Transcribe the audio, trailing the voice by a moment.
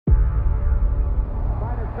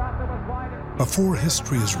Before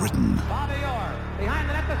history is written,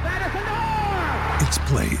 it's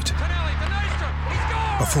played.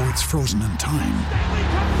 Before it's frozen in time,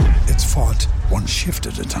 it's fought one shift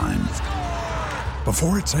at a time.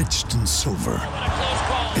 Before it's etched in silver,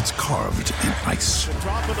 it's carved in ice.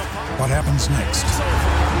 What happens next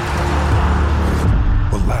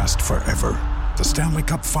will last forever. The Stanley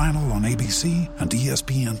Cup Final on ABC and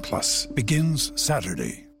ESPN Plus begins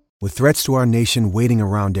Saturday. With threats to our nation waiting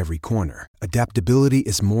around every corner, adaptability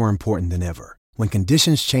is more important than ever. When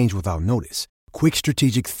conditions change without notice, quick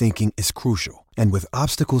strategic thinking is crucial. And with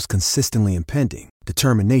obstacles consistently impending,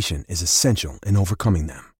 determination is essential in overcoming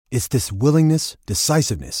them. It's this willingness,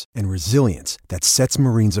 decisiveness, and resilience that sets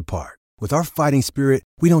Marines apart. With our fighting spirit,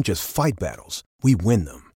 we don't just fight battles, we win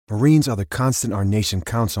them. Marines are the constant our nation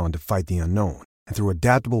counts on to fight the unknown. And through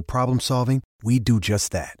adaptable problem solving, we do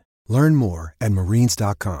just that. Learn more at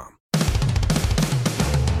marines.com.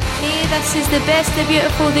 Hey, this is the best, the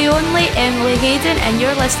beautiful, the only Emily Hayden, and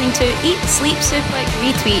you're listening to Eat, Sleep, Suplex,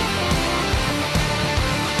 Retweet.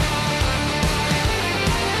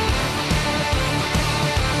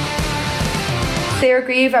 Sarah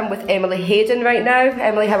Grieve, I'm with Emily Hayden right now.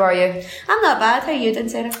 Emily, how are you? I'm not bad. How are you doing,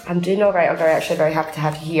 Sarah? I'm doing alright. I'm actually very happy to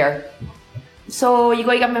have you here. So, you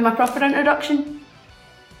going to give me my proper introduction?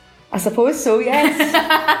 I suppose so, yes.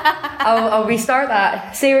 I'll restart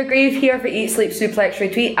that. Sarah Grieve here for Eat, Sleep, Suplex,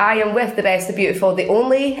 Retweet. I am with the best, the beautiful, the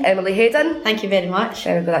only Emily Hayden. Thank you very much.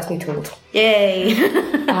 There we go, that's me told. Yay.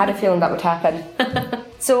 I had a feeling that would happen.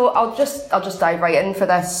 So I'll just dive right in for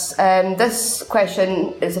this. This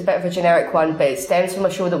question is a bit of a generic one, but it stems from a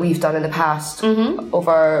show that we've done in the past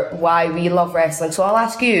over why we love wrestling. So I'll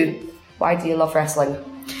ask you, why do you love wrestling?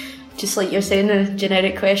 Just like you're saying, a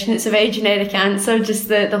generic question. It's a very generic answer. Just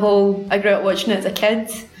the whole, I grew up watching it as a kid.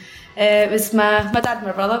 It was my dad and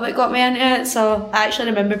my brother that got me into it. So I actually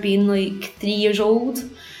remember being like 3 years old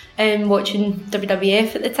and watching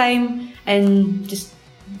WWF at the time and just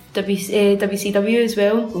WCW as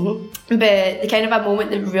well. But the kind of a moment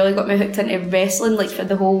that really got me hooked into wrestling, like for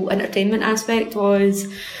the whole entertainment aspect, was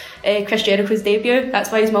Chris Jericho's debut. That's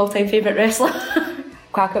why he's my all-time favourite wrestler.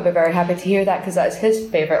 Quack will be very happy to hear that because that's his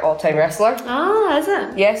favourite all-time wrestler. Ah, is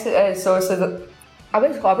it? Yes, it is. So I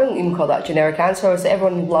wouldn't even call that a generic answer. I would say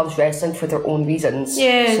everyone loves wrestling for their own reasons.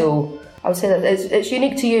 Yeah. So I would say that it's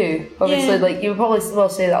unique to you. Obviously, like you probably will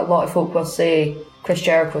say that a lot of folk will say Chris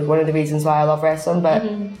Jericho is one of the reasons why I love wrestling, but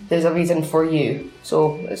there's a reason for you.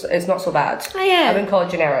 So it's not so bad. Oh, yeah. I wouldn't call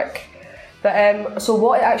it generic. But so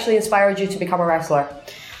what actually inspired you to become a wrestler?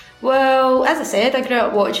 Well, as I said, I grew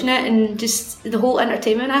up watching it and just the whole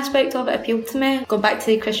entertainment aspect of it appealed to me. Going back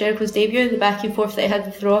to Chris Jericho's debut, the back and forth that he had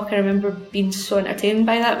with The Rock, I remember being so entertained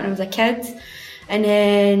by that when I was a kid. And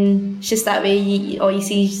then it's just that way, all you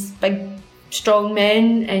see is big, strong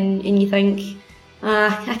men and you think,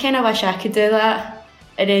 I kind of wish I could do that.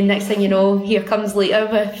 And then next thing you know, here comes Lita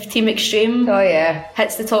with Team Extreme. Oh yeah.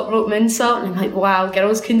 Hits the top rope moonsault and I'm like, wow,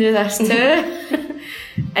 girls can do this too.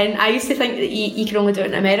 And I used to think that you can only do it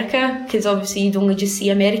in America because obviously you'd only just see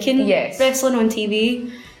American wrestling on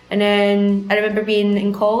TV. And then I remember being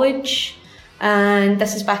in college, and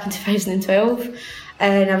this is back in 2012,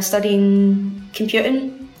 and I was studying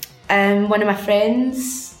computing, and one of my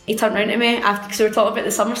friends, he turned around to me after, because we were talking about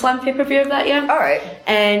the SummerSlam pay-per-view of that year. Alright.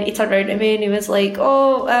 And he turned around to me and he was like,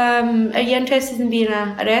 are you interested in being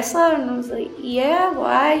a wrestler? And I was like, yeah,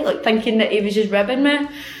 why? Like thinking that he was just ribbing me.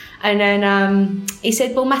 And then he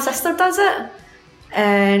said, well, my sister does it.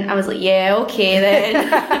 And I was like, yeah, okay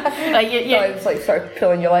then. Like, it was like sort of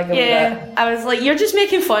pulling your leg a little bit. I was like, you're just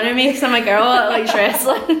making fun of me because I'm a girl that likes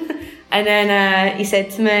wrestling. And then he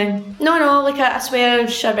said to me, no, like I swear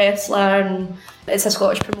she's a wrestler and it's a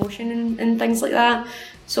Scottish promotion and things like that.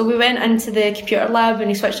 So we went into the computer lab and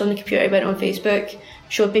he switched on the computer, he went on Facebook,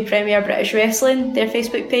 showed me Premier British Wrestling, their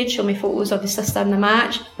Facebook page, showed me photos of his sister in the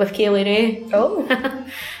match with Kaylee Ray. Oh.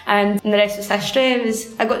 And the rest was history.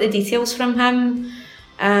 I got the details from him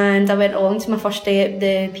and I went along to my first day at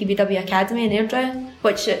the PBW Academy in Airdrie,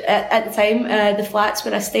 which at the time, the flats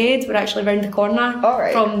where I stayed were actually around the corner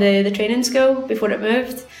from the training school before it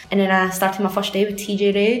moved. And then I started my first day with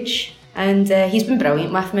TJ Rage and he's been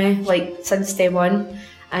brilliant with me, like since day one.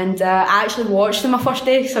 And I actually watched him my first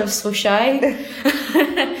day because I was so shy.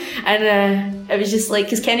 And it was just like,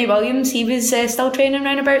 because Kenny Williams, he was still training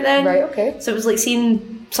around about then. Right, okay. So it was like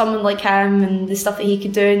seeing someone like him and the stuff that he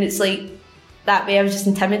could do, and it's like, that way I was just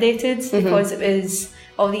intimidated because it was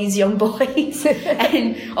all these young boys.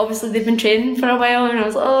 And obviously they've been training for a while, and I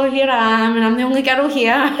was like, oh, here I am, and I'm the only girl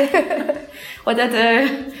here. What do I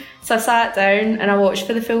do? So I sat down and I watched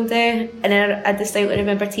for the full day, and then I distinctly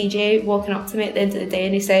remember TJ walking up to me at the end of the day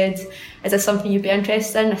and he said, "Is this something you'd be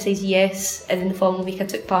interested in?" I said yes, and then the following week I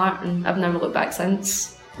took part, and I've never looked back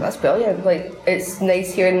since. That's brilliant. Like, it's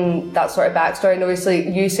nice hearing that sort of backstory, and obviously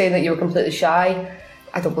you saying that you were completely shy,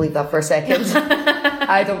 I don't believe that for a second.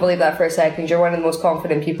 I don't believe that for a second. You're one of the most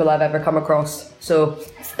confident people I've ever come across. So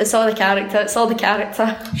it's all the character. It's all the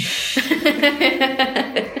character.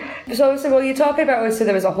 So obviously, well, you're talking about, obviously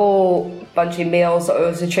there was a whole bunch of males that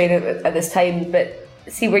was training at this time, but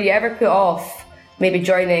see, were you ever put off maybe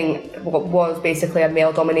joining what was basically a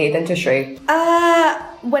male-dominated industry?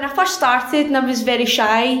 When I first started and I was very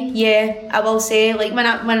shy, yeah, I will say, like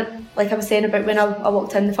when like I was saying about when I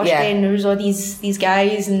walked in the first day and there was all these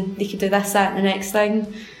guys and they could do this, that and the next thing,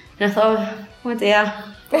 and I thought, oh dear,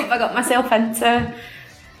 what have I got myself into?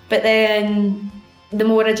 But then the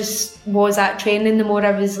more I just was at training, the more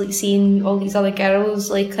I was like seeing all these other girls.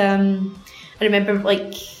 Like I remember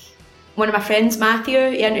like one of my friends,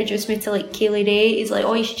 Matthew, he introduced me to like Kaylee Ray. He's like,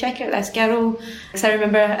 "Oh, you should check out this girl." Because I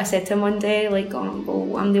remember I said to him one day, like, "Oh,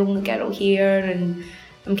 well, I'm the only girl here and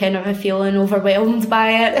I'm kind of feeling overwhelmed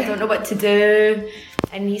by it. I don't know what to do."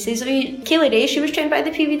 And he says, "Oh, Kaylee Ray, she was trained by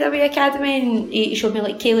the PVW Academy," and he showed me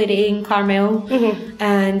like Kaylee Ray and Carmel,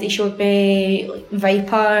 and he showed me like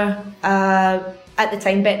Viper, at the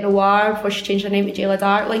time Bet Noir, before she changed her name to Jayla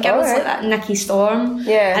Dark, like girls like that, Nikki Storm,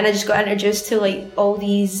 and I just got introduced to like all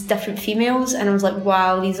these different females, and I was like,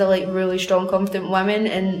 wow, these are like really strong, confident women,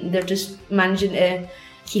 and they're just managing to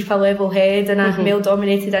keep a level head in a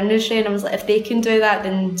male-dominated industry. And I was like, if they can do that,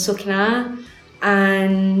 then so can I.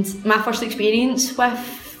 And my first experience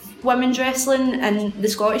with women's wrestling and the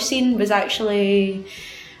Scottish scene was actually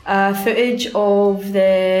footage of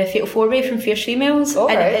the Fatal 4-Way from Fierce Females,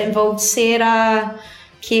 and it involved Sarah,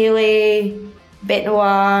 Kaylee, Bet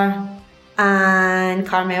Noir and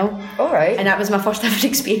Carmel. And that was my first ever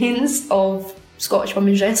experience of Scottish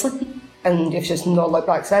women's wrestling. And you've just not looked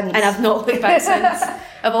back since. And I've not looked back since.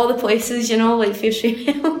 Of all the places, you know, like Fierce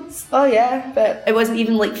Females. Oh yeah, but it wasn't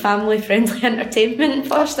even like family friendly entertainment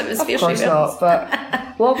first, it was Fierce Females. Of course not,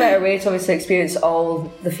 but what better way to obviously experience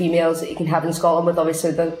all the females that you can have in Scotland, with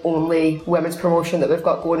obviously the only women's promotion that we've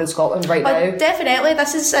got going in Scotland right now. Definitely,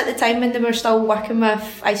 this is at the time when they were still working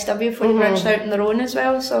with ICW before they branched out on their own as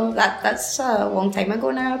well, so that's a long time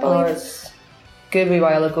ago now, I believe. It's a good wee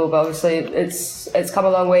while ago, but obviously it's come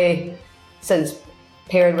a long way since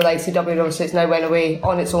pairing with ICW, and obviously it's now went away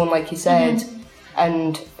on its own, like you said.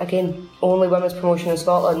 And again, only women's promotion in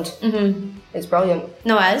Scotland. It's brilliant.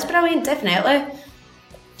 No, it is brilliant, definitely.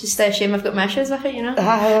 Just a shame I've got my issues with it, you know.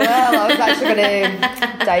 Well, I was actually going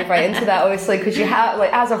to dive right into that, obviously, because you have,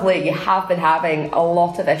 like, as of late, you have been having a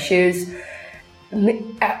lot of issues.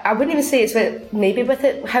 I wouldn't even say it's with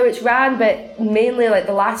it how it's ran, but mainly like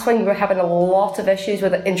the last one you were having a lot of issues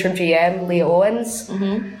with the interim GM, Leah Owens.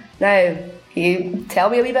 Now, can you tell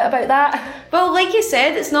me a wee bit about that? Well, like you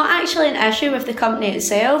said, it's not actually an issue with the company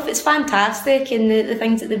itself. It's fantastic, and the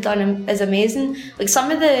things that they've done is amazing. Like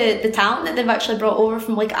some of the talent that they've actually brought over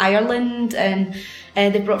from like Ireland, and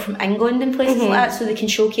they've brought from England and places like that, so they can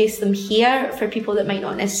showcase them here for people that might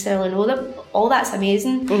not necessarily know them. All that's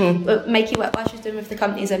amazing. What Mikey Whiplash is doing with the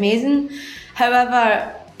company is amazing.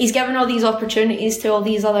 However, he's given all these opportunities to all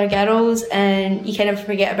these other girls, and you kind of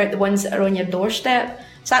forget about the ones that are on your doorstep.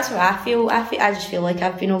 So that's what I feel. I just feel like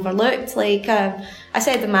I've been overlooked. Like I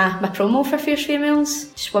said in my promo for Fierce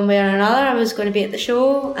Females, just one way or another, I was going to be at the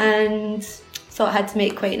show and thought I had to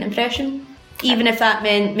make quite an impression. Even if that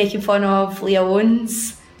meant making fun of Leah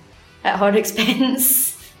Owens at her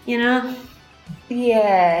expense, you know?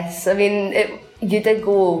 Yes, I mean, you did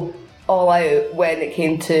go all out when it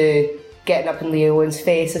came to getting up in Leah Owens'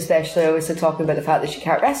 face, especially obviously talking about the fact that she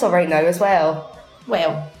can't wrestle right now as well.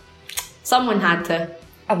 Well, someone had to.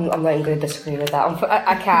 I'm not even going to disagree with that.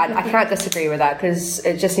 I can't disagree with that, because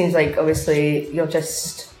it just seems like obviously you'll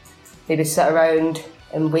just maybe sit around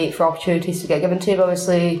and wait for opportunities to get given to you. But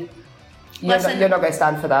obviously you're not going to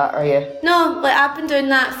stand for that, are you? No, like I've been doing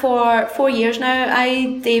that for 4 years now.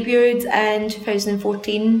 I debuted in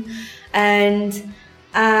 2014 and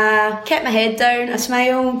I kept my head down, I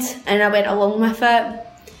smiled and I went along with it.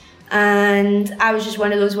 And I was just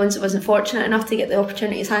one of those ones that wasn't fortunate enough to get the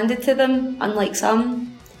opportunities handed to them, unlike some.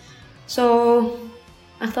 So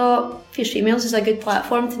I thought Fierce Females is a good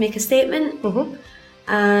platform to make a statement.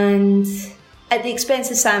 And at the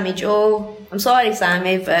expense of Sammy Joe, I'm sorry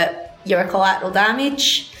Sammy, but you're a collateral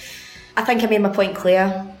damage. I think I made my point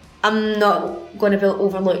clear. I'm not going to be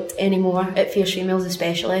overlooked anymore at Fierce Females,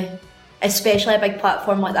 especially a big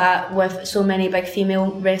platform like that with so many big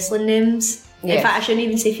female wrestling names. In fact, I shouldn't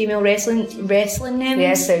even say female wrestling names.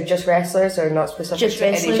 Yes, they're just wrestlers, they're not specific just to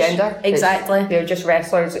wrestlers. any gender. Exactly. They're just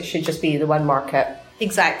wrestlers, it should just be the one market.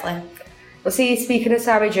 Exactly. Well, see, speaking of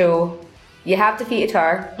Sammy Jo, you have defeated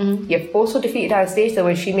her. You've also defeated Anastasia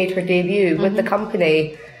when she made her debut with the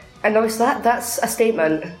company. And obviously that's a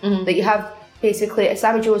statement that you have. Basically,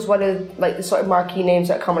 Sammy Jo is one of like the sort of marquee names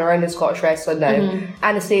that are coming around in Scottish wrestling now.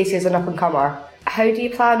 Anastasia is an up-and-comer. How do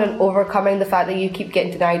you plan on overcoming the fact that you keep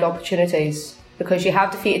getting denied opportunities? Because you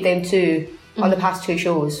have defeated them too on the past 2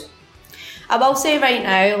 shows. I will say right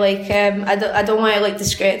now, like, I don't want to like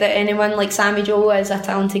discredit anyone. Like, Sammy Jo is a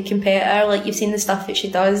talented competitor. Like, you've seen the stuff that she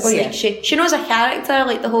does. Oh, yeah. Like, she knows her character,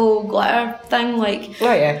 like the whole glitter thing. Like,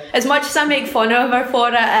 Oh yeah. as much as I make fun of her for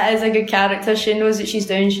it, it is a good character. She knows what she's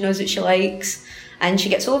doing. She knows what she likes, and she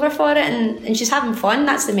gets over for it. And she's having fun.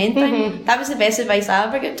 That's the main thing. That was the best advice I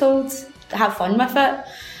ever got told. To have fun with it.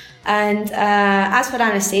 And as for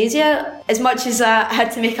Anastasia, as much as I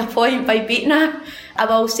had to make a point by beating her, I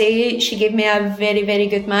will say she gave me a very, very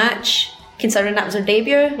good match, considering that was her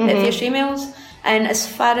debut at Fierce Females. And as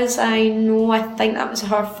far as I know, I think that was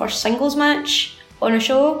her first singles match on a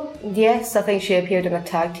show. Yes, I think she appeared in a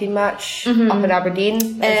tag team match up in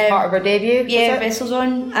Aberdeen as part of her debut. Yeah,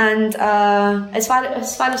 WrestleZone. And as far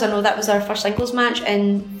as I know, that was her first singles match.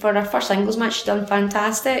 And for her first singles match, she done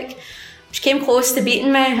fantastic. She came close to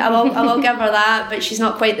beating me. I will give her that, but she's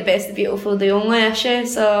not quite the best, the beautiful, the only, is she?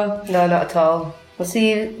 So No, not at all. Well,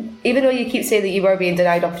 see, even though you keep saying that you were being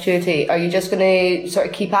denied opportunity, are you just going to sort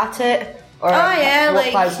of keep at it? Or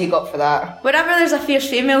what plans you got for that? Whenever there's a Fierce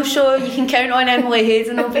Female show, you can count on Emily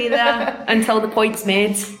Hayden will be there until the point's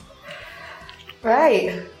made.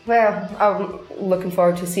 Right. Well, I'm looking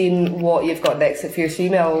forward to seeing what you've got next at Fierce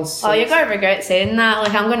Females. Oh, you're going to regret saying that.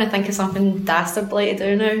 Like, I'm going to think of something dastardly to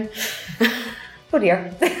do now. Oh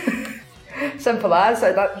dear. Simple as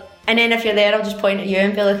that. And then if you're there, I'll just point at you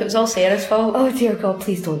and be like, it was all Sarah's fault. Oh dear God,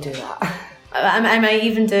 please don't do that. I might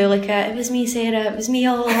even do like it was me, Sarah, it was me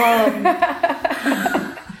all along.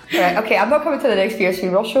 Right, okay, I'm not coming to the next Fierce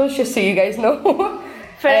Female shows, just so you guys know.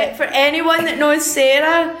 For anyone that knows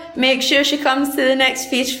Sarah, make sure she comes to the next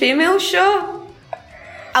Fierce Female show.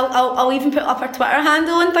 I'll even put up her Twitter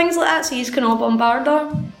handle and things like that, so you can all bombard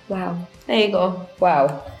her. Wow. There you go.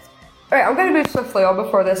 Wow. Right, I'm going to move swiftly on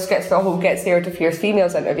before this gets to the whole Get Sarah to Fierce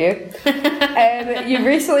Females interview. You've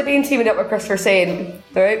recently been teaming up with Christopher Saint,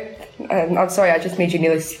 right? I'm sorry, I just made you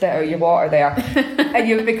nearly spit out your water there. And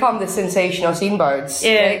you've become the sensational Scene Birds.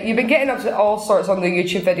 Yeah. Right? You've been getting up to all sorts on the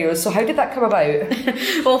YouTube videos, so how did that come about?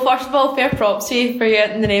 Well, first of all, fair props to you for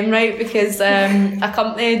getting the name right, because a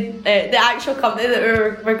company, the actual company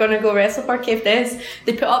that we're going to go wrestle for, Cave Des,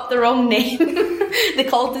 they put up the wrong name. They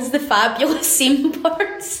called us the Fabulous Scene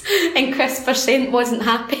Birds, and Christopher Saint wasn't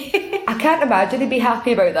happy. I can't imagine he'd be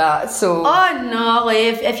happy about that, so... Oh no, like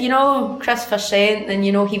if you know Christopher Saint, then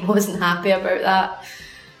you know he wasn't happy about that.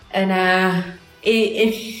 And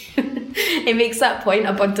he makes that point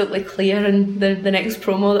abundantly clear in the next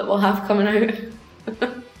promo that we'll have coming out.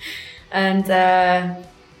 And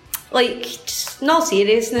like, just in all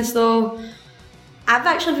seriousness though, I've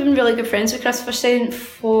actually been really good friends with Christopher Saint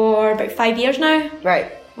for about 5 years now.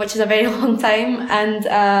 Right. Which is a very long time, and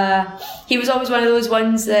he was always one of those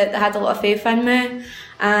ones that had a lot of faith in me,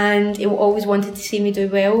 and he always wanted to see me do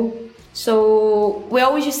well. So we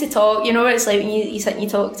always used to talk, you know what it's like when you sit and you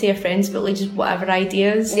talk to your friends about like just whatever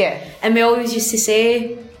ideas. Yeah. And we always used to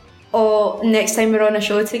say, oh, next time we're on a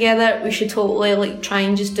show together, we should totally like try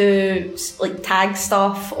and just do like tag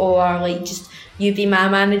stuff, or like just you be my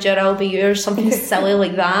manager, I'll be yours, something silly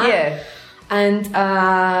like that. Yeah. And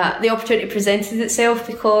the opportunity presented itself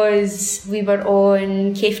because we were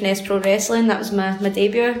on Caithness Pro Wrestling. That was my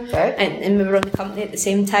debut. Right. And we were on the company at the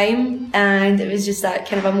same time, and it was just that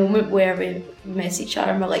kind of a moment where we met each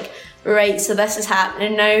other and we're like, right, so this is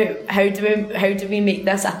happening now, how do we make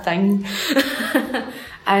this a thing?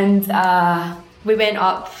 And we went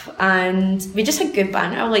up and we just had good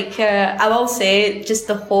banter. Like I will say, just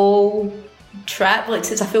the whole trip, like,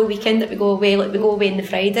 so it's a full weekend that we go away. Like, we go away on the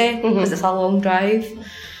Friday because it's a long drive,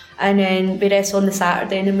 and then we rest on the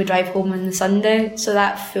Saturday, and then we drive home on the Sunday. So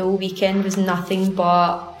that full weekend was nothing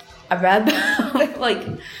but a rib. Like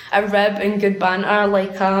a rib and good banter.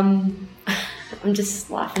 Like I'm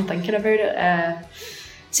just laughing thinking about it.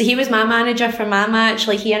 So he was my manager for my match.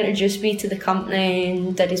 Like, he introduced me to the company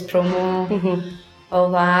and did his promo. All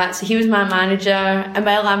that. So he was my manager, and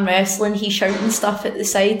while I'm wrestling, he's shouting stuff at the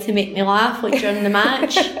side to make me laugh, like during the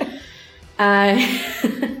match.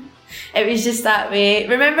 It was just that way.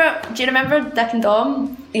 Do you remember Dick and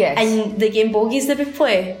Dom? Yes. And the game bogeys that we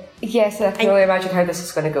play? Yes, I can only imagine how this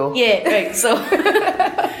is going to go. Yeah, right,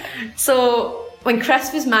 so when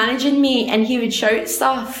Chris was managing me and he would shout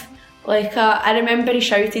stuff, like, I remember he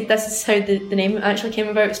shouted, this is how the name actually came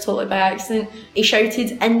about, it's totally by accident, he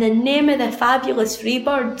shouted, "In the name of the fabulous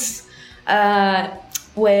Freebirds,"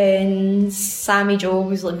 when Sammy Joe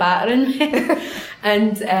was like battering me.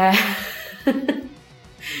 And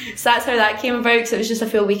so that's how that came about, because it was just a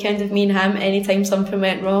full weekend of me and him anytime something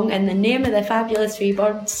went wrong, "In the name of the fabulous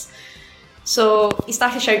Freebirds." So he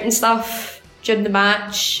started shouting stuff during the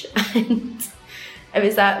match, and it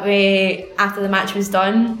was that way after the match was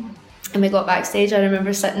done. And we got backstage, I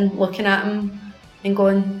remember sitting looking at him and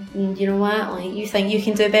going, "You know what, like, you think you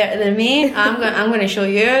can do better than me? I'm going to show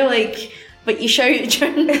you, like, what you shout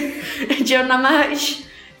during a match."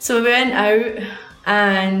 So we went out,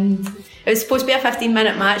 and it was supposed to be a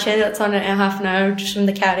 15-minute match, I ended up turning it into half an hour just from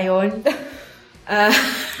the carry on.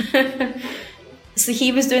 So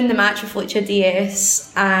he was doing the match with Lucha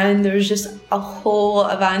DS, and there was just a whole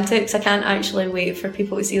lot of antics. I can't actually wait for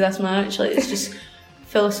people to see this match, like, it's just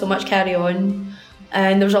full of so much carry on,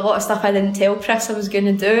 and there was a lot of stuff I didn't tell Chris I was going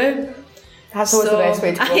to do. That's always the best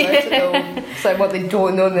way to go about it, though. It's like what they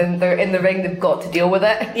don't know, and then they're in the ring, they've got to deal with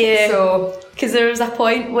it. Yeah, so because there was a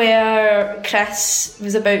point where Chris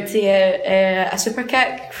was about to get a super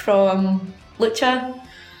kick from Lucha,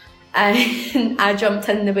 and I jumped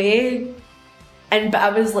in the way, but I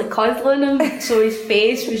was like cuddling him, so his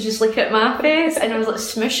face was just looking at my face, and I was like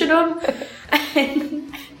smooshing him,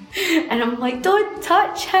 and I'm like, "Don't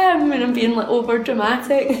touch him," and I'm being like over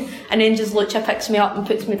dramatic, and then just Lucha picks me up and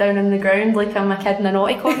puts me down on the ground like I'm a kid in a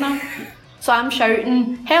naughty corner. So I'm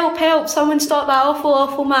shouting, "Help, help, someone stop that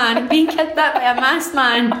awful man, I'm being kidnapped by a masked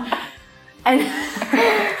man." And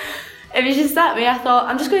it was just that way. I thought,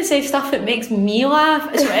 I'm just going to say stuff that makes me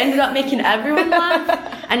laugh, so it ended up making everyone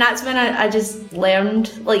laugh. And that's when I just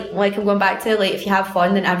learned, like I'm going back to, like, if you have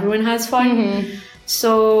fun, then everyone has fun. Mm-hmm.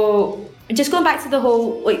 So just going back to the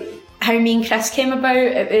whole, like, how me and Chris came about,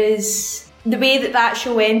 it was the way that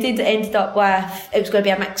show ended. It ended up with, it was going to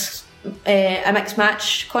be a mixed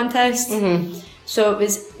match contest. Mm-hmm. So it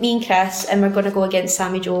was me and Chris, and we're going to go against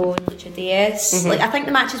Sammy Joe and Lucha DS. Mm-hmm. Like, I think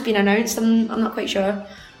the match has been announced. I'm not quite sure.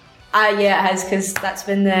 Yeah, it has, because that's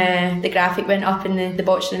when the graphic went up and the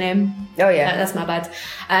botched the name. Oh yeah, that's my bad.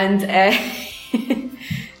 And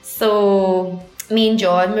so me and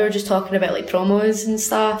John, we were just talking about like promos and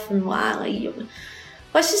stuff, and like,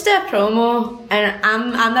 let's just do a promo. And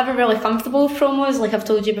I'm never really comfortable with promos, like I've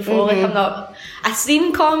told you before. Mm-hmm. Like, I'm not, I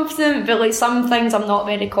seem confident, but like some things I'm not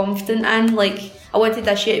very confident in. Like, I wanted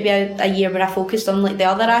this year to be a year where I focused on like the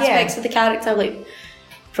other aspects of the character, like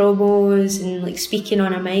promos and like speaking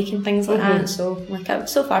on a mic and things like that. So like,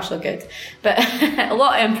 so far so good, but a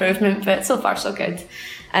lot of improvement, but so far so good.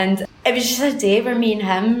 And it was just a day where me and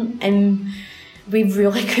him, and we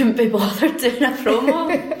really couldn't be bothered doing a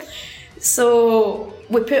promo. So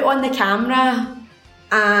we put on the camera,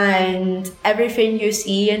 and everything you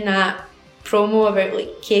see in that promo about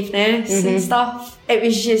like Caithness and stuff, it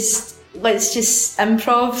was just, let's just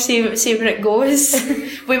improv, see where it goes.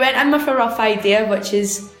 We went in with a rough idea, which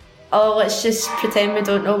is, let's just pretend we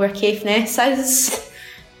don't know where Caithness is,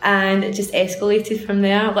 and it just escalated from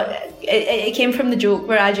there. Like, it came from the joke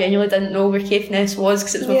where I genuinely didn't know where Caithness was,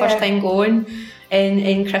 because it was my first time going,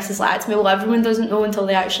 and Chris is like to me, "Well, everyone doesn't know until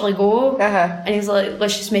they actually go." And he's like,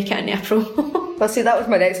 "Let's just make it into a promo." Well, see, that was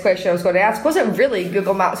my next question I was going to ask. Was it really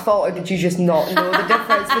Google Maps' fault, or did you just not know the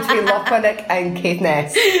difference between Loch Clinic and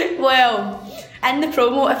Caithness? Well, in the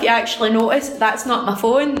promo, if you actually notice, that's not my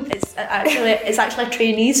phone. It's actually a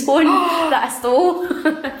trainee's phone that I stole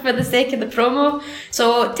for the sake of the promo.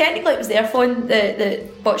 So technically, it was their phone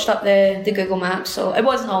that botched up the Google Maps. So it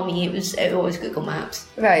wasn't all me. It was Google Maps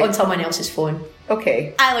on someone else's phone.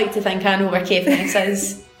 Okay. I like to think I know where Caithness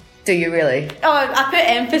is. Do you really? Oh, I put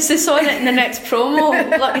emphasis on it in the next promo,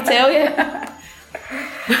 let me tell you.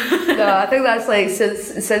 No, I think that's like,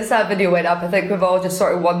 since that video went up, I think we've all just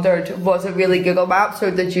sort of wondered, was it really Google Maps,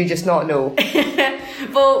 or did you just not know?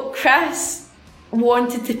 Well, Chris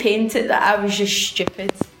wanted to paint it that I was just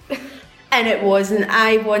stupid, and it wasn't.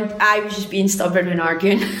 I was just being stubborn and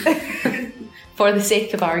arguing for the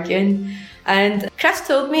sake of arguing. And Chris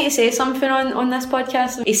told me to say something on this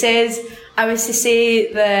podcast. He says I was to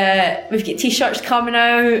say that we've got t-shirts coming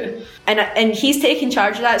out, and he's taking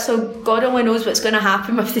charge of that, so God only knows what's going to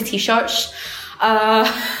happen with the t-shirts.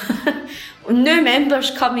 New members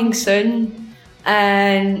coming soon,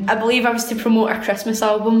 and I believe I was to promote our Christmas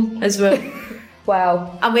album as well.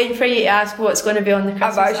 Wow. I'm waiting for you to ask what's going to be on the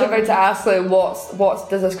Christmas album. I'm actually about to ask, like, what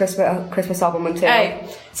does this Christmas album entail?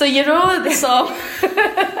 Right, so you know the song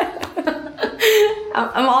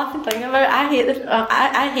I'm laughing thinking about it.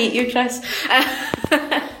 I hate you, Chris.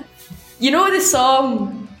 You know the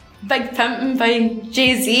song Big Pimpin' by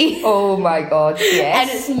Jay-Z? Oh my god, yes. And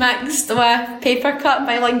it's mixed with Paper Cut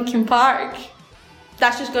by Linkin Park.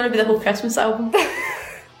 That's just going to be the whole Christmas album.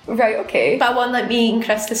 Right, okay. But I want like me and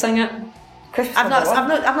Chris to sing it. Christmas I've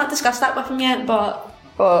not discussed that with him yet, but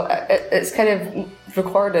well, it's kind of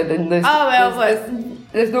recorded and there's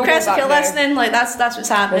there's no Chris, going if you're back listening, like that's what's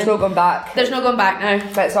happening. There's no going back. There's no going back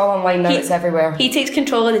now. But it's all online now. It's everywhere. He takes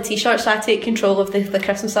control of the t-shirt, so I take control of the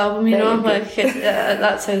Christmas album. You know, like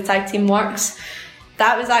that's how the tag team works.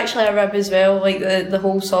 That was actually a rib as well. Like the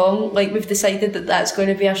whole song. Like we've decided that that's going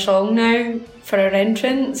to be our song now for our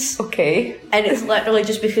entrance. Okay. And it's literally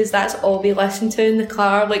just because that's all we listen to in the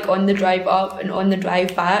car, like on the drive up and on the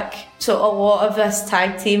drive back. So a lot of this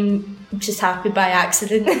tag team just happened by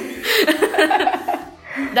accident.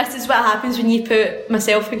 This is what happens when you put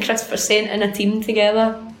myself and Christopher Saint in a team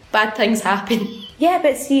together. Bad things happen. Yeah,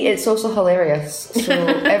 but see, it's also hilarious. So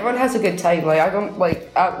everyone has a good time. Like I don't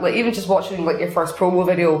like even just watching like your first promo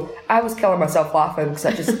video, I was killing myself laughing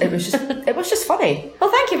because it was just funny.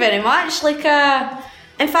 Well, thank you very much. Like,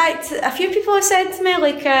 in fact, a few people have said to me,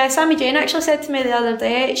 like Sammy Jane actually said to me the other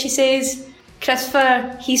day. She says,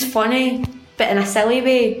 "Christopher, he's funny, but in a silly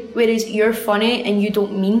way, whereas you're funny and you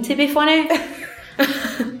don't mean to be funny."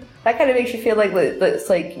 That kind of makes you feel like it's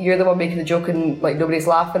like you're the one making the joke and like nobody's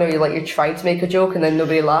laughing, or you're trying to make a joke and then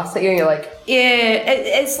nobody laughs at you and you're like... Yeah,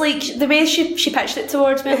 it's like the way she pitched it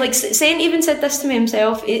towards me. Like Saint even said this to me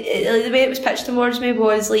himself. The way it was pitched towards me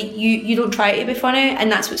was like you don't try to be funny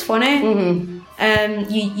and that's what's funny.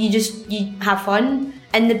 Mm-hmm. You have fun.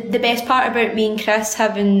 And the best part about me and Chris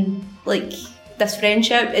having like this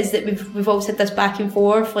friendship is that we've always had this back and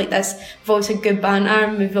forth, like this, we've always had good banter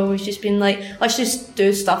and we've always just been like, let's just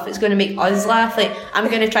do stuff that's going to make us laugh. Like I'm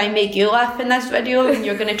going to try and make you laugh in this video and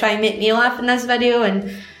you're going to try and make me laugh in this video,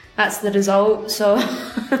 and that's the result. So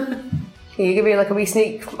can you give me like a wee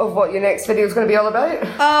sneak of what your next video is going to be all about?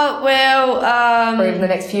 Or even the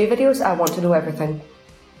next few videos? I want to know everything.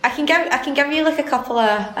 I can give you like a couple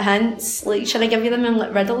of hints. Like, should I give you them in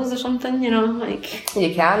like riddles or something? You know, like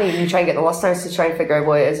you can even try and get the listeners to try and figure out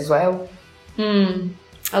what it is as well.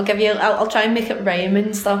 I'll give you. I'll try and make it rhyme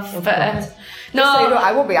and stuff. Oh, but no, so you know,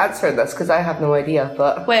 I won't be answering this because I have no idea.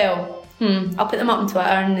 But well, I'll put them up on Twitter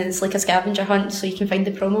and it's like a scavenger hunt, so you can find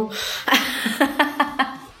the promo.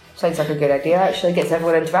 Sounds like a good idea. Actually, gets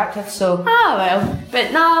everyone interactive. So well,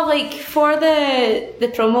 but no, like for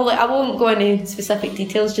the promo, like I won't go into specific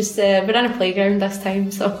details. Just we're in a playground this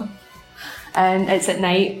time, so and it's at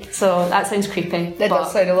night, so that sounds creepy. It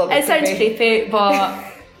does sound a little bit creepy. Sounds creepy, but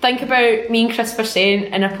think about me and Christopher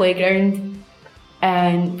Saint in a playground,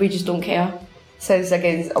 and we just don't care. Sounds like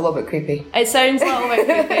it's a little bit creepy. It sounds a little bit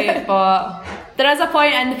creepy, but there is a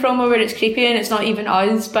point in the promo where it's creepy, and it's not even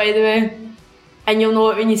us, by the way. And you'll know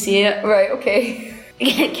it when you see it. Right, okay.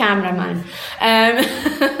 Cameraman.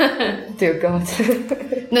 Dear God.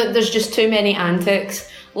 No, there's just too many antics.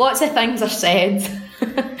 Lots of things are said.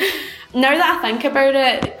 Now that I think about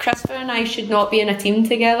it, Christopher and I should not be in a team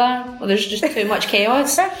together. Well, there's just too much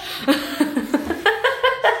chaos.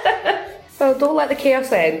 Well, don't let the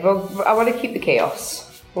chaos end. Well, I want to keep the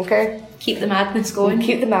chaos, okay? Keep the madness going.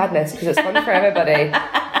 Keep the madness, because it's fun for everybody.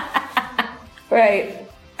 Right.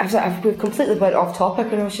 We've completely went off topic,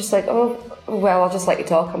 and I was just like, oh, well, I'll just let you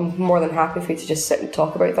talk. I'm more than happy for you to just sit and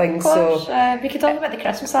talk about things. Of course, so we could talk about the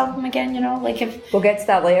Christmas album again, you know, like if we'll get to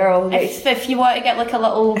that later. If you want to get like a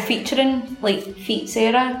little featuring, like Feet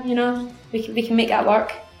Sarah, you know, we can make that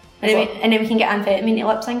work, and then we can get amphetamine to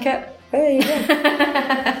lip sync it. There you go.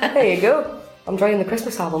 There you go. I'm joining the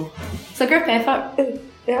Christmas album. It's a group effort.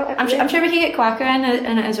 Yeah, I'm sure we can get Quacker in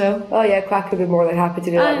it as well. Oh yeah, Quacker would be more than happy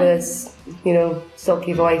to do that with his, you know,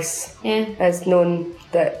 silky voice. Yeah. As known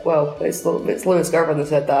that, well, it's Lewis Gervin that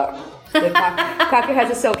said that. Quacker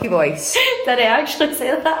has a silky voice. Did he actually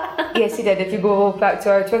say that? Yes, he did. If you go back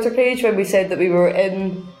to our Twitter page when we said that we were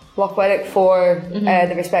in Lochwinnock for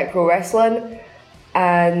the Respect Pro Wrestling,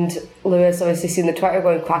 and Lewis obviously seen the Twitter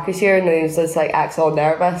going, Quacker's here, and then he was just like, acts all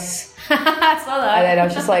nervous. I saw that. And then I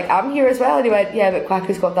was just like, I'm here as well, and he went, yeah, but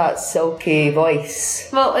Quacker's got that silky voice.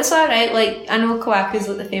 Well, it's alright, like, I know Quacker's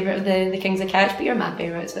like the favourite of the Kings of Catch, but you're my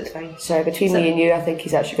favourite, so it's fine. Sorry, between me and you, I think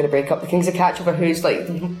he's actually going to break up the Kings of Catch over who's like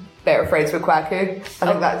better friends with Quacker. I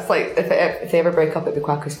think that's like, if they ever break up, it'd be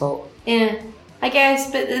Quacker's fault. Yeah, I guess,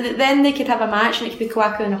 but then they could have a match and it could be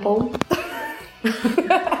Quacker and a pole.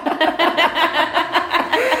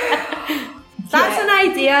 That's an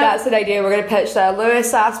idea. That's an idea. We're going to pitch that.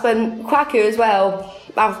 Lewis, Aspen, Quacker as well.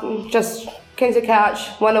 Just Kings of Catch,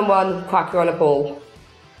 1-on-1, Quacker on a pole.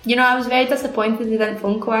 You know, I was very disappointed they didn't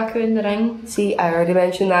phone Kwaku in the ring. See, I already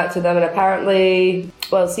mentioned that to them, and apparently,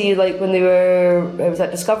 well, see, like when it was at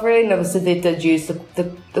Discovery, and obviously they did use the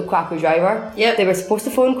Kwaku driver. Yep. They were supposed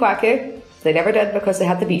to phone Kwaku. They never did because they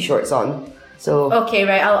had the beat shorts on. So. Okay,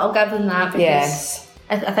 right, I'll give them that because Yes.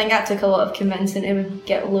 I think that took a lot of convincing to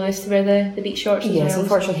get Lewis to wear the beat shorts as Yes, well.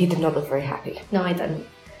 unfortunately, he did not look very happy. No, I didn't.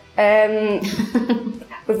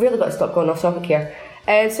 We've really got to stop going off topic here.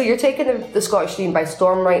 So you're taking the Scottish scene by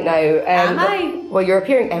storm right now. Am I? Well, you're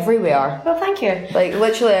appearing everywhere. Well, thank you. Like,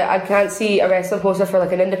 literally, I can't see a wrestling poster for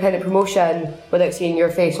like an independent promotion without seeing your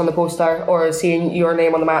face on the poster or seeing your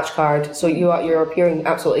name on the match card. So you're appearing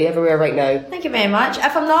absolutely everywhere right now. Thank you very much.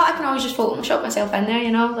 If I'm not, I can always just Photoshop myself in there,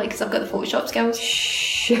 you know, like, because I've got the Photoshop skills.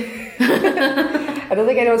 Shh. I don't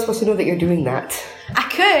think anyone's supposed to know that you're doing that. I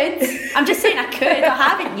could. I'm just saying I could. I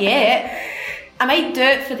haven't yet. I might do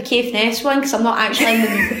it for the Cave Nest one because I'm not actually in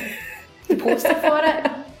the poster for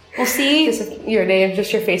it. We'll see. Just your name,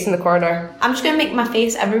 just your face in the corner. I'm just going to make my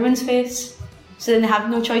face everyone's face, so then they have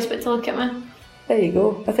no choice but to look at me. There you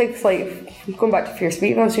go. I think it's like going back to Fierce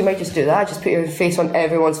Meatballs, so you might just do that. Just put your face on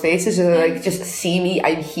everyone's faces and like just see me.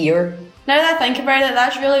 I'm here. Now that I think about it,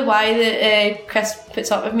 that's really why Chris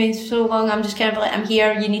puts up with me so long. I'm just kind of like, I'm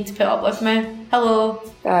here. You need to put up with me. Hello.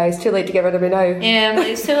 It's too late to get rid of me now. Yeah, I'm like,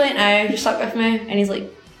 it's too late now. You're stuck with me, and he's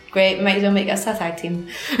like, great. Might as well make us a tag team.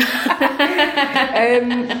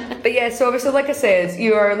 But yeah, so obviously, like I said,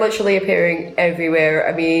 you are literally appearing everywhere.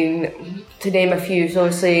 I mean, to name a few, so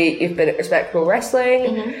obviously you've been at Respect Pro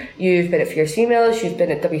Wrestling, you've been at Fierce Females, you've been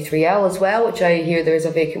at W3L as well, which I hear there's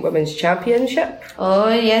a vacant women's championship. Oh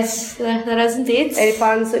yes, there is indeed. Any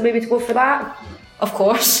plans like, maybe to go for that? Of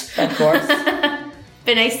course. Of course.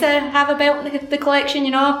 Be nice to have a belt in the collection, you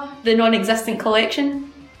know, the non-existent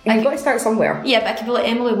collection. You've got to start somewhere. Yeah, but I could be like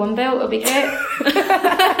Emily 1 belt, it'll be great.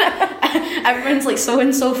 Everyone's like so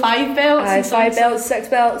and so 5 belts. 5 belts, 6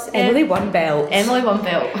 belts, Emily 1 belt. Emily 1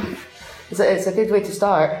 belt. It's a good way to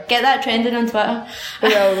start. Get that trending on Twitter.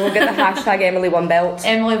 We'll get the hashtag Emily 1 belt.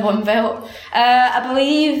 Emily 1 belt. I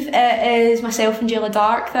believe it is myself and Jayla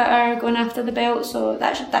Dark that are going after the belt, so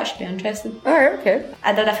that should be interesting. Alright, okay.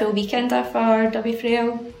 I did a full weekender for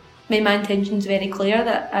W3L. Made my intentions very clear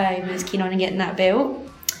that I was keen on getting that belt.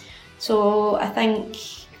 So I think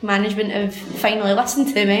management have finally listened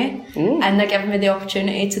to me and they're giving me the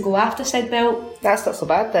opportunity to go after said belt. That's not so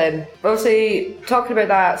bad then. Obviously, talking about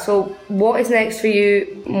that, so what is next for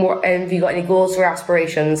you? Have you got any goals or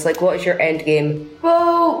aspirations? Like, what is your end game?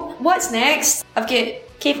 Well, what's next? I've got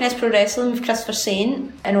Cave Nest Pro Wrestling with Christopher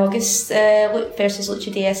Saint in August versus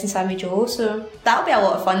Lucha DS and Sammy Joe, so that'll be a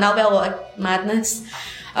lot of fun, that'll be a lot of madness.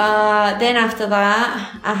 Then after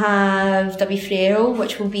that I have W3L,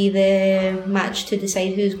 which will be the match to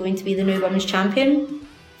decide who's going to be the new women's champion,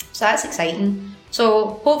 so that's exciting.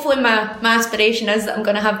 So hopefully my aspiration is that I'm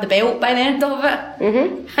going to have the belt by the end of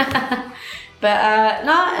it. But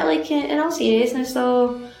no, like in all seriousness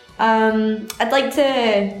though, I'd like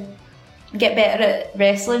to get better at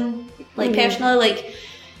wrestling, like personally, like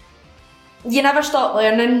you never stop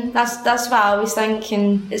learning. That's what I always think,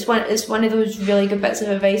 and it's one of those really good bits of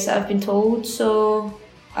advice that I've been told. So,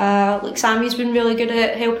 like Sammy's been really good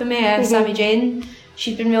at helping me. Sammy Jane,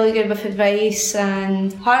 she's been really good with advice,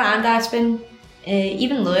 and her and Aspen,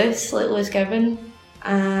 even Lewis Given,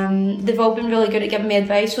 they've all been really good at giving me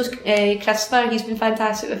advice. So Christopher, he's been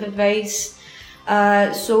fantastic with advice.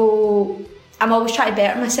 So I'm always trying to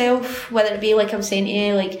better myself, whether it be like I was saying to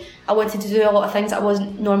you, like I wanted to do a lot of things that I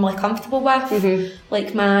wasn't normally comfortable with,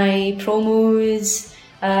 like my promos,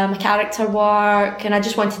 my character work, and I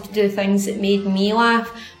just wanted to do things that made me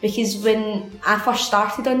laugh, because when I first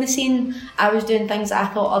started on the scene, I was doing things that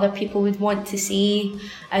I thought other people would want to see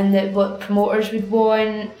and that what promoters would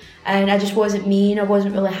want, and I just wasn't me and I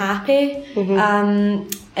wasn't really happy.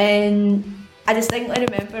 And I distinctly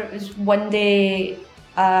remember it was one day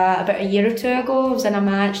about a year or two ago, I was in a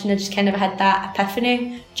match and I just kind of had that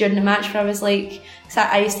epiphany during the match where I was like, so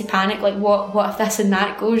I used to panic, like what if this and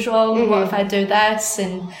that goes wrong, what if I do this,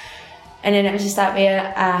 and then it was just that way.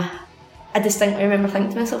 I distinctly remember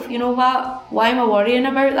thinking to myself, you know what, why am I worrying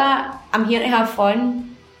about that? I'm here to have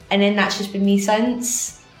fun. And then that's just been me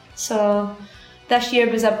since. So this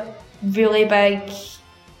year was a really big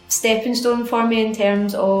stepping stone for me in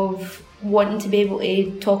terms of wanting to be able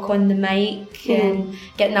to talk on the mic and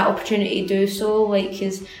getting that opportunity to do so, like,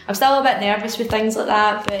 because I'm still a bit nervous with things like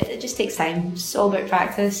that, but it just takes time. It's all about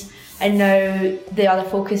practice. And now the other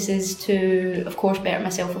focus is to, of course, better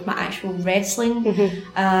myself with my actual wrestling,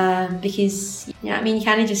 because, you know what I mean, you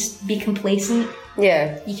can't just be complacent.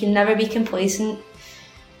 Yeah. You can never be complacent,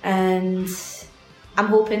 and I'm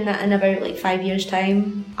hoping that in about like 5 years'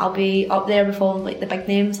 time, I'll be up there with all like the big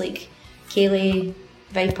names like Kaylee,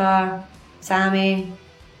 Viper, Sammy,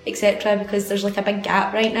 etc. Because there's like a big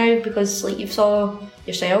gap right now, because like you saw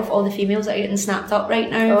yourself, all the females that are getting snapped up right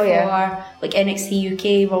now for like NXT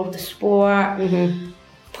UK, World of Sport,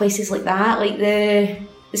 places like that. Like the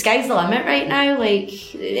sky's the limit right now.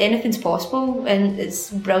 Like anything's possible, and it's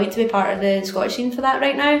brilliant to be part of the Scottish scene for that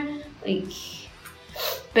right now. Like,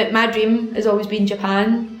 but my dream has always been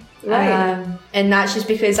Japan, and that's just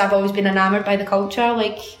because I've always been enamoured by the culture.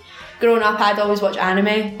 Like growing up, I'd always watch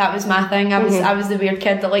anime. That was my thing. I was the weird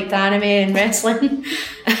kid that liked anime and wrestling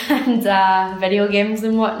and video games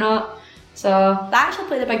and whatnot. So that actually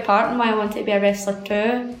played a big part in why I wanted to be a wrestler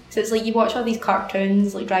too. So it's like you watch all these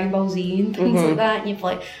cartoons like Dragon Ball Z and things like that, and you're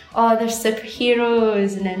like, oh, they're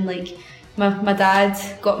superheroes. And then like my dad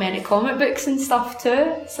got me into comic books and stuff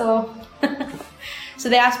too. So so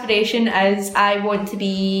the aspiration is I want to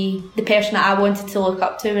be the person that I wanted to look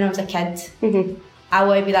up to when I was a kid. I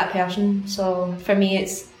want to be that person. So for me,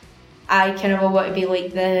 it's I kind of want to be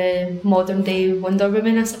like the modern day Wonder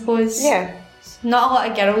Woman, I suppose. Yeah. Not a lot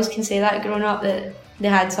of girls can say that growing up, that they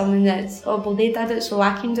had someone that's, oh well, they did it, so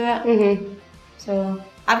I can do it. So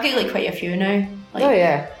I've got like quite a few now.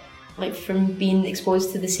 Like, like from being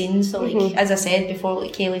exposed to the scene. So like as I said before,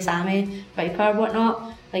 like Kaylee, Sammy, Viper,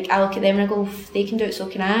 whatnot. Like I look at them and I go, if they can do it, so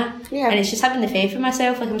can I. Yeah. And it's just having the faith in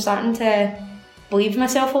myself. Like I'm starting to believe in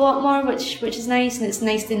myself a lot more, which is nice, and it's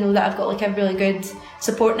nice to know that I've got like a really good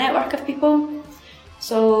support network of people.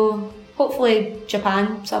 So hopefully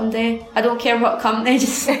Japan someday. I don't care what company,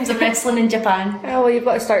 just as I'm wrestling in Japan. Yeah, well, you've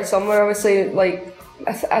got to start somewhere. Obviously, like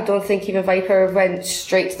I don't think even Viper went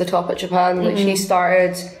straight to the top at Japan. Like she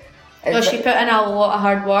started. Well, she put in a lot of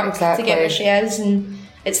hard work to get where she is, and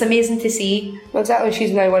it's amazing to see. Well, exactly.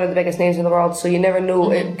 She's now one of the biggest names in the world, so you never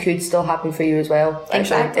know, it could still happen for you as well.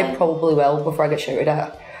 Exactly. Actually, it probably will before I get shouted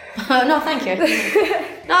at. No, thank you.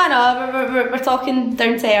 No, we're talking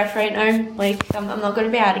down to earth right now. Like, I'm not going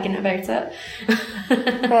to be arrogant about it.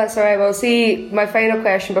 Well, that's alright. Well, see, my final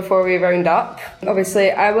question before we round up.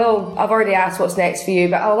 Obviously, I've already asked what's next for you,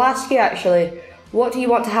 but I'll ask you actually, what do you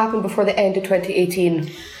want to happen before the end of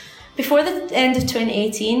 2018? Before the end of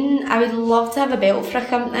 2018, I would love to have a belt for a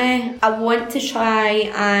company. I want to try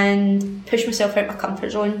and push myself out of my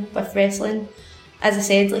comfort zone with wrestling. As I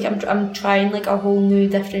said, like I'm trying like a whole new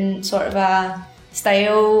different sort of a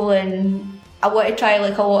style, and I want to try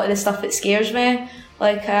like a lot of the stuff that scares me.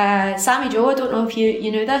 Like Sammy Jo, I don't know if you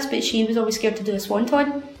knew this, but she was always scared to do a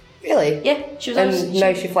swanton. Really? Yeah, she was. And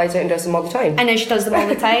now she flies out and does them all the time. And now she does them all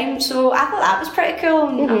the time. So I thought that was pretty cool,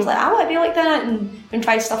 and I was like, I want to be like that and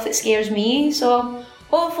try stuff that scares me. So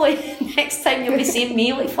hopefully next time you'll be seeing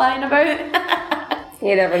me like flying about.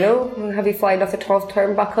 You never know. Have you flying off the 12th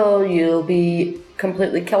turnbuckle? You'll be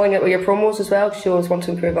completely killing it with your promos as well, because you always want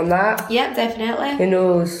to improve on that. Yeah, definitely. Who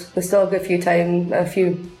knows? There's still a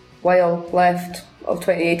few while left of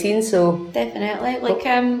 2018, so definitely. Like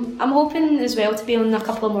I'm hoping as well to be on a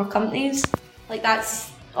couple of more companies. Like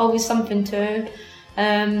that's always something too.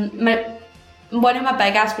 One of my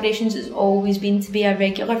big aspirations has always been to be a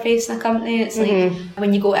regular face in a company. It's like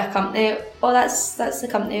when you go to a company, oh that's the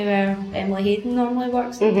company where Emily Hayden normally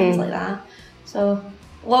works and things like that. So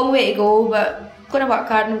long way to go, but I'm going to work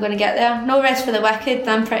hard and I'm going to get there. No rest for the wicked.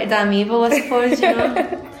 I'm pretty damn evil, I suppose, you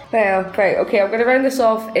know. Well, right, okay, I'm going to round this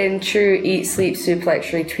off in true eat, sleep,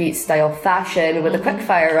 suplex, retweet style fashion with a quick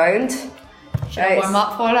fire round. Should I warm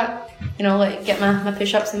up for it? You know, like get my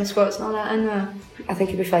push-ups and my squats and all that in there? I think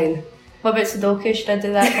you'll be fine. What about Sudoku? Should I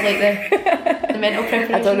do that for like the mental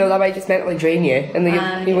preparation? I don't know, that might just mentally drain you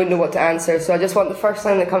and you wouldn't know what to answer, so I just want the first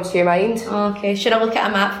thing that comes to your mind. Okay, should I look at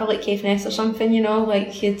a map for like Caithness or something, you know,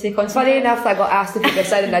 like to concentrate? Funny enough, I got asked to put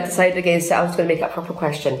this in and I decided against it. I was going to make it a proper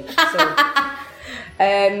question.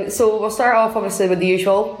 So we'll start off obviously with the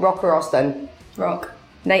usual, Rock or Austin? Rock.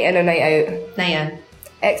 Night in or night out? Night in.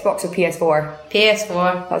 Xbox or PS4?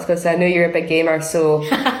 PS4. I was going to say, I knew you're a big gamer, so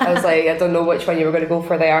I was like, I don't know which one you were going to go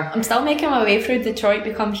for there. I'm still making my way through Detroit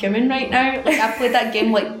Become Human right now. Like I've played that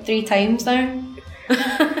game like 3 times now.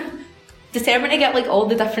 Determined to get like all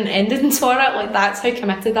the different endings for it, like that's how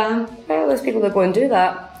committed I am. Well, there's people that go and do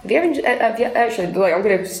that. Have you actually, like, I'm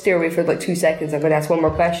going to steer away for like 2 seconds, I'm going to ask one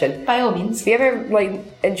more question. By all means. Have you ever like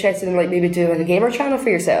interested in like maybe doing like a gamer channel for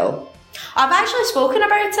yourself? I've actually spoken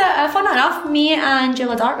about it. Fun enough, me and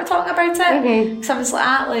Julia Dark were talking about it. Because I was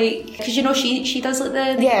like, because you know she does like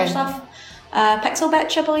the gamer stuff. Pixel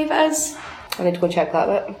Bitch, I believe it is. I need to go check that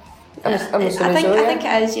out. I think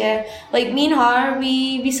it is, yeah. Like me and her,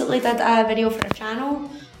 we recently did a video for a channel.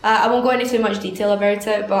 I won't go into too much detail about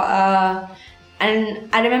it, but And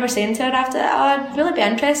I remember saying to her after that, oh, I'd really be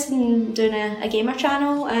interested in doing a gamer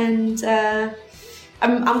channel, and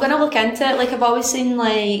I'm going to look into it. Like, I've always seen,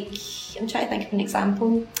 like, I'm trying to think of an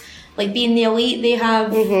example. Like, Being the Elite, they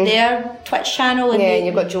have their Twitch channel. And and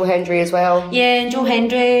you've got Joe Hendry as well. Yeah, and Joe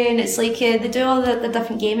Hendry, and it's like they do all the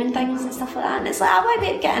different gaming things and stuff like that, and it's like, I want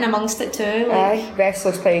to be getting amongst it too. Like,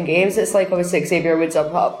 wrestlers playing games, it's like obviously Xavier Woods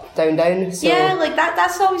up, down, down. So. Yeah, like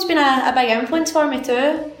that's always been a big influence for me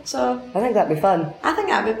too. So I think that'd be fun. I think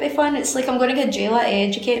that would be fun. It's like I'm going to get Jayla to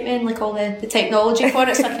educate me and like all the technology for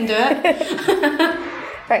it so I can do it.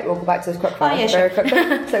 Right, we'll go back to this quick fire. Yeah, sure. Very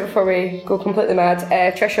quickly. So before we go completely mad.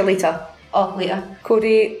 Trish or Lita? Oh, Lita.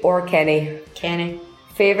 Cody or Kenny? Kenny.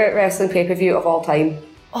 Favourite wrestling pay-per-view of all time?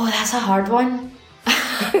 Oh, that's a hard one.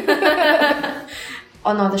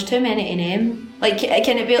 Oh no, there's too many to name. Like,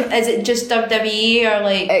 can it be, is it just WWE or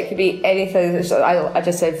like... It could be anything. So I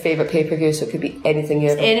just said favourite pay-per-view, so it could be anything you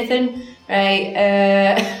ever... Anything? Right,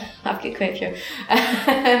 I've got quite a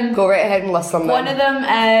few. Go right ahead and list them then. One of them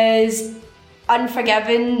is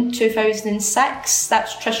Unforgiven 2006.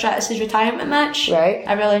 That's Trish Stratus's retirement match. Right.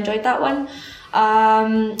 I really enjoyed that one.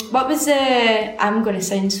 What was the... I'm going to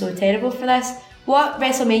sound so terrible for this. What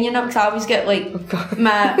WrestleMania number? Because I always get like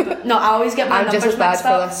I always get my I'm numbers just as bad mixed for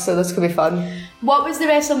up. this, so this could be fun. What was the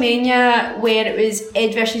WrestleMania where it was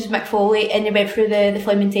Edge versus Mick Foley and they went through the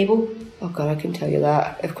flaming table? Oh god, I can tell you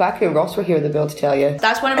that. If Quacky and Ross were here, they'd be able to tell you.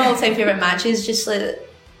 That's one of my all-time favourite matches. Just like,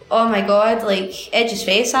 oh my god, like Edge's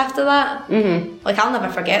face after that. Like, I'll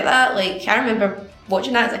never forget that. Like, I remember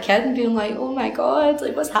watching that as a kid and being like, oh my god,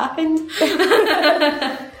 like, what's happened?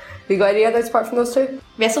 Have you got any others apart from those two?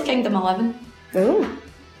 Wrestle Kingdom 11. Oh.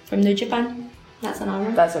 From New Japan. That's another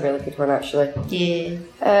one. That's a really good one, actually.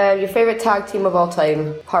 Yeah. Your favourite tag team of all time,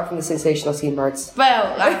 apart from the Sensational Scene Birds?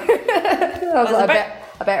 Well, I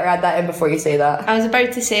better add that in before you say that. I was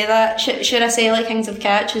about to say that. Should I say like Kings of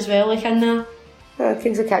Catch as well, like in there?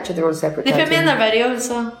 Kings of Catch are their own separate They tag put me in team. their video,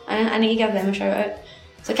 so I need to give them a shout out.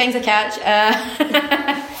 So Kings of Catch,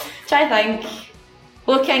 try to think.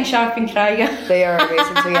 Well, King Sharp and Krieger. They are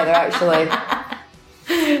amazing together, actually.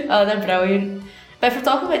 Oh, they're brilliant. But if we're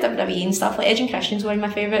talking about WWE and stuff, like Edge and Christian's one of my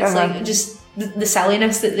favourites. Like, just the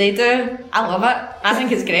silliness that they do. I love it. I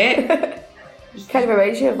think it's great. Kind of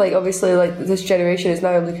reminds you of, like, obviously, like, this generation is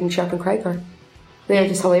now looking Sharp and Krieger. They are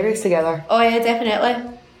just hilarious together. Oh yeah,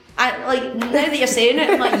 definitely. Like, now that you're saying it,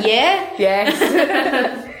 I'm like, yeah.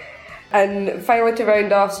 Yes. And finally, to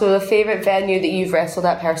round off, so the favourite venue that you've wrestled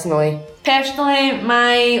at personally? Personally,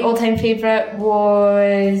 my all-time favourite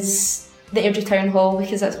was the Airdrie Town Hall,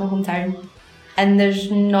 because that's my hometown. And there's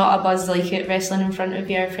not a buzz like it wrestling in front of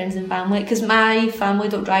your friends and family, because my family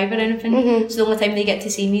don't drive or anything, so the only time they get to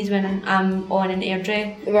see me is when I'm on in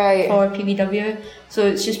Airdrie for PBW. So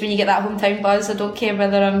it's just when you get that hometown buzz. I don't care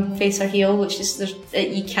whether I'm face or heel, it's just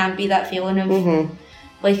you can't beat that feeling of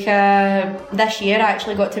like this year I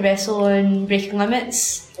actually got to wrestle on Breaking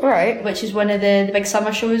Limits, which is one of the big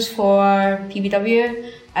summer shows for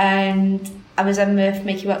PBW, and I was in with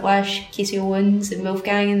Mikey Whiplash, Casey Owens and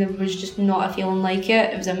Wolfgang, and there was just not a feeling like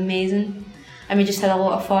it. It was amazing and we just had a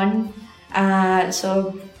lot of fun.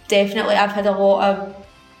 So definitely I've had a lot of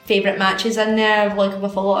favourite matches in there, like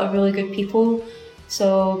with a lot of really good people.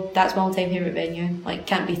 So that's my all-time favourite venue. Like,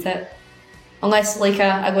 can't beat it. Unless like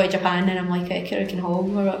I go to Japan and I'm like at Kurikan Hall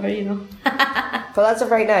or whatever, you know. Well, as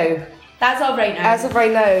of right now. That's all right now. As of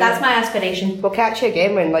right now. That's my aspiration. We'll catch you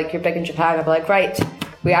again when like you're big in Japan. I'll be like, right,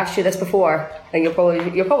 we asked you this before, and you'll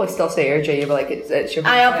probably still say RJ. You'll be like, it's your.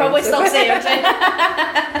 I'll probably still say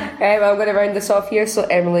RJ. Well, I'm going to round this off here. So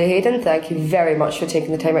Emily, Hayden, thank you very much for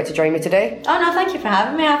taking the time out to join me today. Oh no, thank you for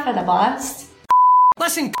having me. I've had a blast.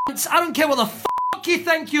 Listen, cunts, I don't care what the fuck you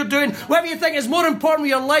think you're doing, whatever you think is more important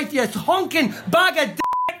with your life, you honking bag of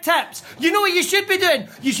dick tips. You know what you should be doing?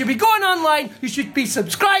 You should be going online, you should be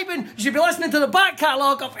subscribing, you should be listening to the back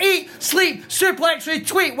catalogue of Eat, Sleep, Suplex,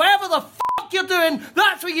 Retweet, whatever the fuck you're doing,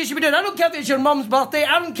 that's what you should be doing. I don't care if it's your mum's birthday,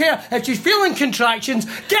 I don't care if she's feeling contractions,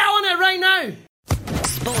 get on it right now!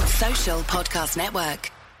 Sports Social Podcast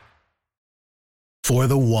Network. For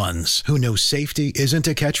the ones who know safety isn't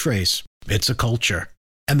a catchphrase, it's a culture.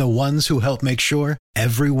 And the ones who help make sure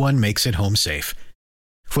everyone makes it home safe.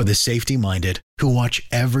 For the safety-minded who watch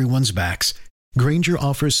everyone's backs, Grainger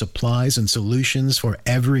offers supplies and solutions for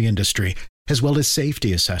every industry, as well as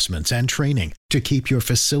safety assessments and training to keep your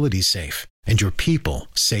facilities safe and your people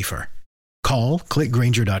safer. Call, click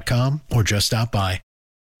Grainger.com, or just stop by.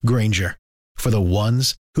 Grainger, for the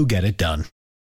ones who get it done.